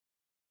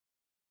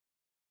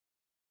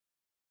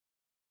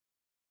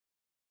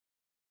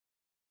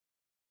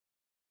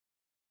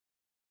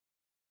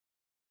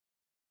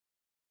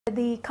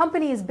The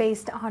company is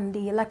based on the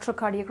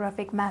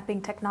electrocardiographic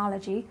mapping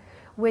technology,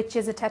 which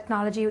is a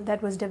technology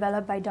that was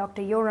developed by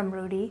Dr. Yoram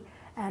Rudy,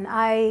 and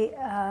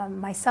I,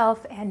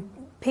 myself and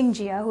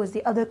Pingjia, who is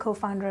the other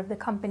co-founder of the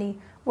company,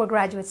 were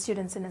graduate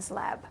students in his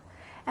lab.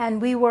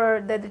 And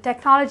the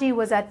technology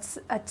was at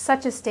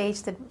such a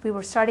stage that we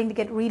were starting to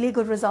get really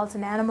good results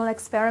in animal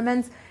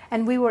experiments,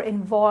 and we were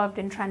involved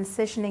in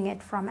transitioning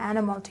it from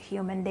animal to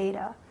human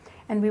data.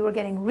 And we were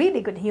getting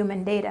really good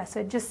human data, so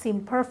it just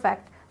seemed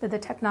perfect that the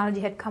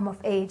technology had come of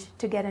age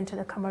to get into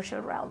the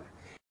commercial realm.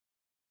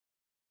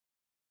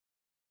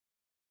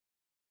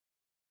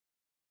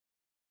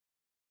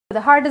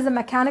 The heart is a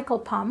mechanical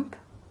pump.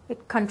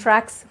 It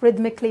contracts,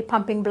 rhythmically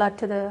pumping blood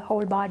to the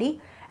whole body.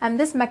 And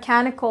this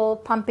mechanical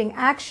pumping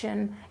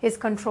action is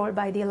controlled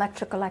by the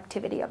electrical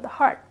activity of the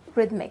heart,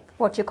 rhythmic,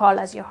 what you call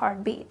as your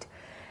heartbeat.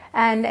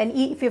 And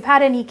if you've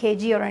had an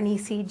EKG or an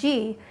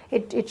ECG,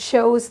 it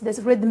shows this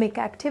rhythmic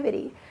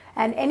activity.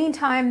 And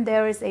anytime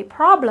there is a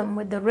problem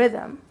with the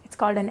rhythm, it's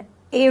called an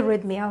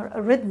arrhythmia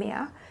or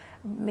arrhythmia,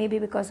 maybe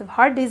because of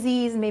heart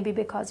disease, maybe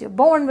because you're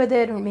born with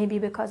it, or maybe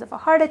because of a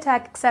heart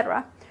attack,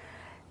 etc.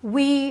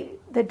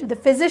 The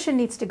physician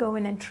needs to go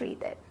in and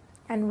treat it.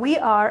 And we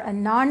are a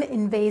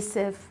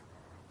non-invasive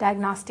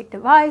diagnostic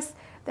device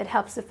that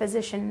helps the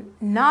physician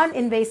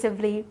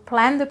non-invasively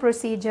plan the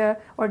procedure,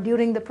 or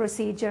during the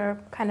procedure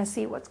kind of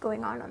see what's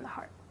going on the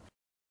heart.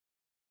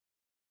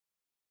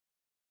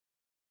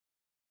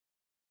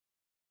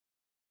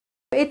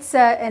 It's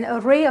an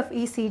array of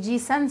ECG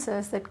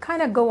sensors that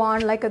kind of go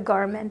on like a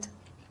garment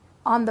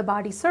on the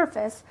body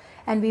surface,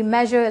 and we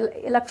measure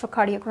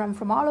electrocardiogram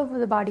from all over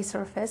the body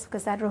surface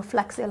because that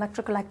reflects the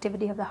electrical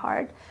activity of the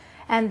heart.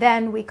 And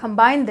then we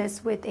combine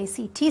this with a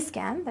CT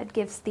scan that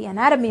gives the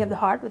anatomy of the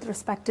heart with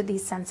respect to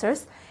these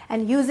sensors.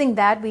 And using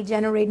that, we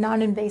generate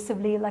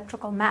non-invasively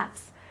electrical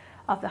maps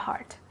of the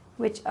heart,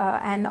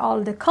 and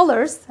all the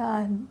colors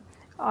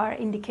are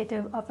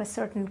indicative of a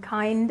certain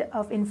kind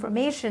of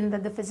information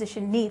that the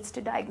physician needs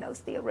to diagnose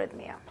the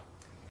arrhythmia.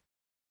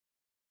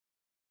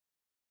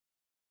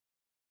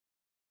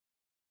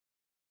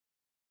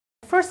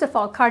 First of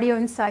all,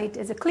 CardioInsight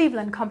is a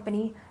Cleveland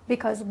company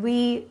because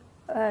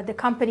the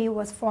company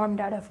was formed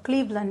out of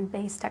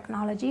Cleveland-based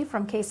technology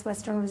from Case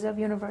Western Reserve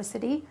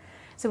University.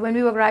 So when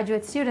we were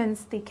graduate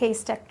students, the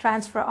Case Tech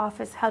Transfer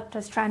Office helped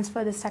us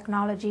transfer this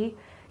technology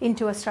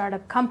into a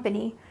startup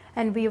company.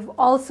 And we've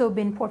also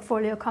been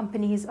portfolio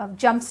companies of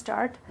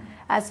Jumpstart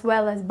as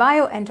well as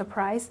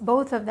BioEnterprise.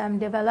 Both of them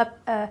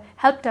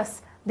helped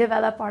us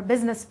develop our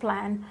business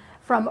plan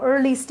from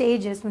early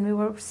stages when we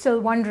were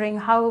still wondering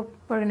how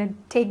we're going to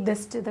take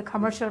this to the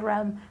commercial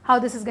realm, how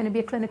this is going to be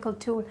a clinical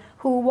tool,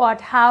 who,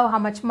 what, how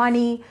much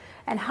money,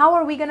 and how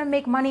are we going to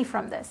make money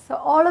from this. So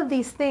all of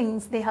these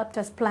things, they helped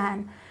us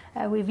plan.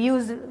 We've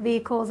used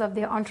vehicles of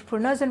the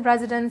entrepreneurs in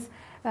residence.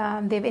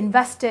 They've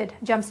invested,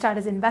 Jumpstart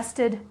has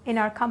invested in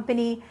our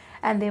company,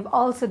 and they've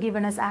also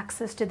given us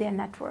access to their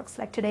networks.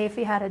 Like today, if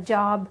we had a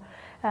job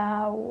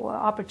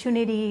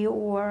opportunity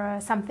or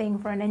something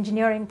for an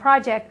engineering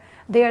project,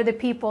 they are the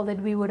people that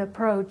we would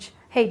approach.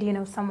 Hey, do you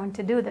know someone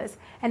to do this?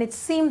 And it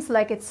seems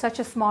like it's such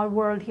a small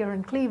world here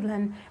in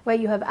Cleveland where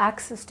you have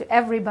access to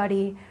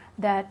everybody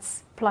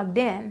that's plugged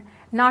in,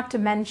 not to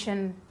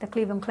mention the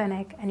Cleveland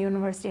Clinic and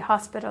University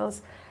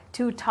Hospitals,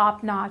 two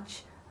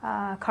top-notch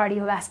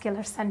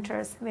cardiovascular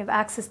centers. We have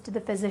access to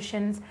the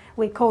physicians.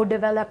 We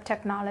co-develop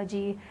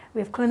technology.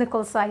 We have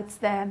clinical sites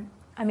there.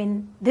 I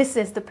mean, this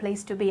is the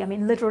place to be. I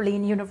mean, literally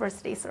in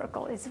University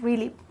Circle. It's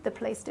really the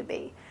place to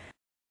be.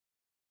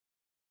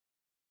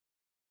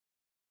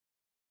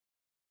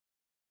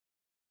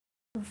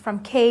 From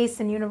Case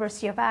and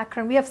University of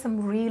Akron, we have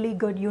some really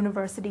good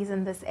universities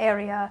in this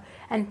area,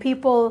 and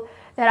people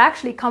that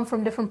actually come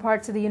from different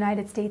parts of the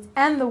United States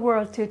and the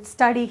world to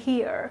study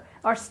here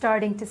are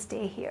starting to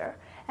stay here.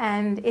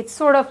 And it's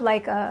sort of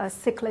like a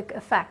cyclic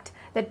effect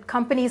that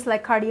companies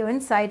like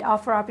CardioInsight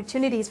offer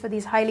opportunities for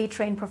these highly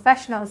trained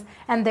professionals,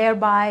 and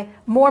thereby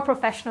more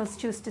professionals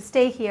choose to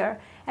stay here.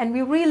 And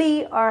we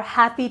really are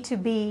happy to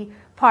be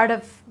part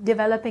of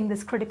developing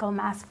this critical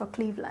mass for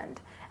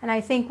Cleveland. And I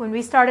think when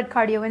we started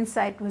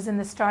CardioInsight, it was in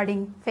the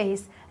starting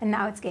phase, and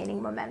now it's gaining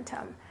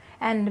momentum.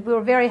 And we're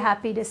very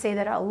happy to say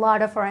that a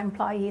lot of our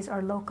employees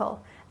are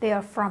local. They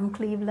are from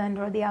Cleveland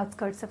or the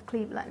outskirts of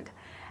Cleveland.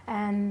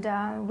 And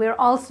we're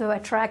also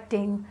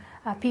attracting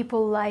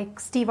people like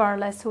Steve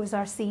Arliss, who is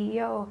our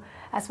CEO,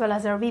 as well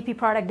as our VP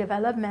Product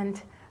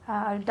Development,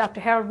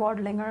 Dr. Harold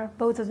Wardlinger,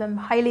 both of them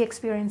highly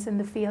experienced in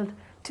the field,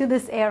 to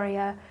this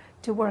area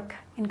to work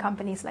in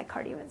companies like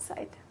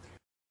CardioInsight.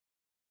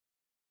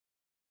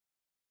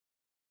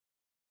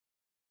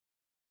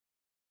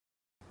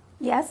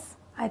 Yes,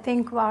 I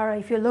think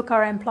if you look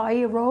our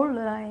employee role,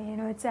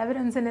 it's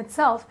evidence in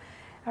itself.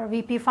 Our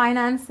VP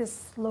Finance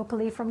is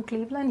locally from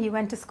Cleveland. He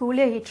went to school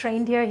here. He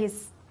trained here.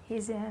 He's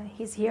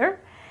here,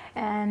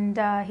 and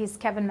he's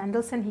Kevin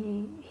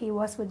Mendelson. He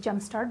was with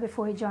Jumpstart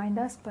before he joined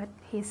us, but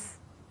he's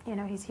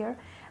here.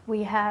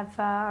 We have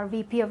our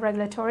VP of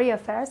Regulatory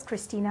Affairs,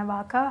 Christina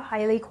Vaca,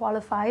 highly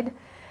qualified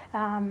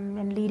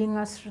and leading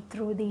us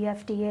through the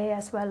FDA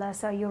as well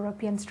as our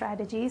European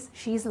strategies.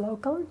 She's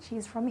local,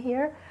 she's from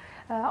here.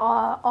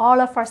 All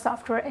of our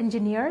software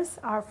engineers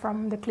are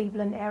from the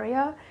Cleveland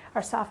area.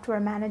 Our software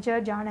manager,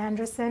 John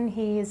Anderson,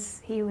 he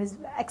was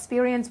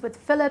experienced with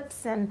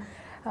Philips and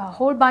a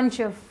whole bunch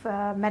of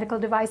medical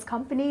device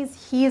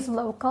companies. He is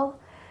local.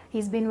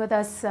 He's been with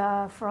us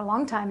for a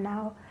long time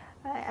now.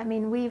 I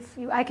mean,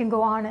 I can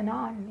go on and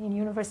on. In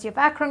University of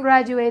Akron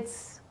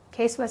graduates,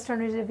 Case Western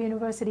Reserve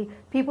University,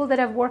 people that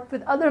have worked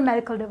with other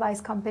medical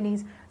device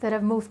companies that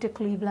have moved to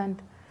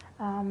Cleveland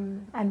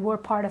and were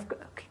part of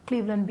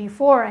Cleveland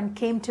before and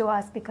came to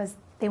us because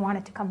they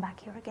wanted to come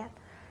back here again.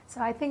 So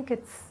I think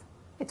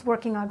it's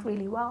working out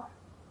really well.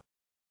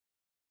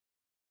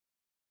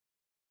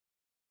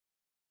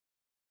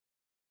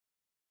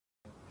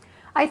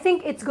 I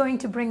think it's going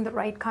to bring the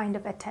right kind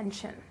of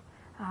attention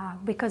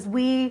because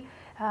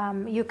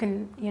I'm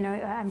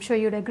sure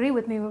you'd agree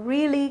with me, we're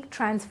really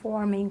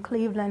transforming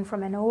Cleveland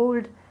from an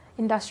old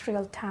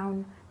industrial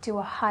town to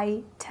a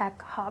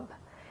high-tech hub.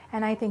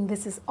 And I think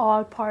this is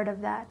all part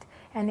of that.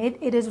 And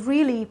it is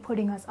really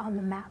putting us on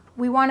the map.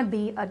 We want to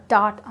be a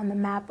dot on the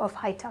map of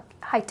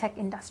high-tech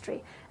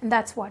industry. And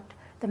that's what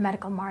the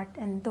Medical Mart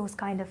and those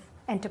kind of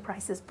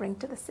enterprises bring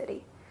to the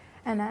city.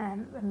 And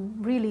I'm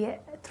really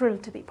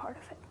thrilled to be part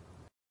of it.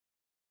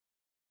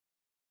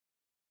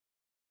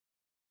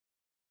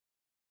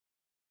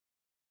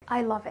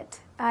 I love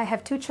it. I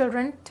have 2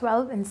 children,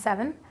 12 and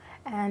 7.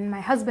 And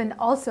my husband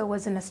also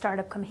was in a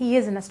startup he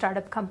is in a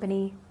startup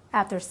company,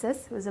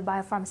 Athersys. It was a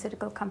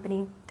biopharmaceutical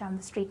company down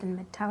the street in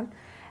Midtown.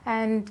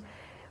 And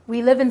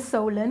we live in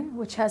Solon,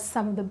 which has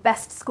some of the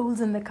best schools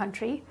in the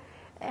country.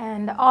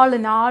 And all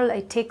in all,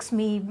 it takes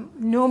me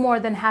no more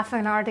than half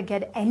an hour to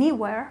get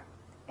anywhere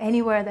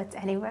that's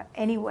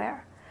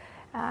anywhere.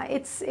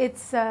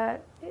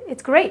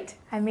 It's great.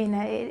 I mean,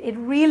 it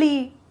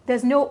really,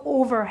 there's no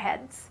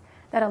overheads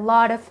that a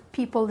lot of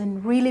people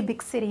in really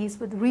big cities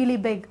with really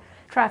big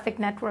traffic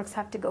networks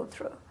have to go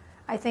through.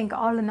 I think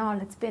all in all,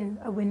 it's been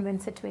a win-win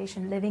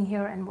situation living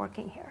here and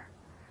working here.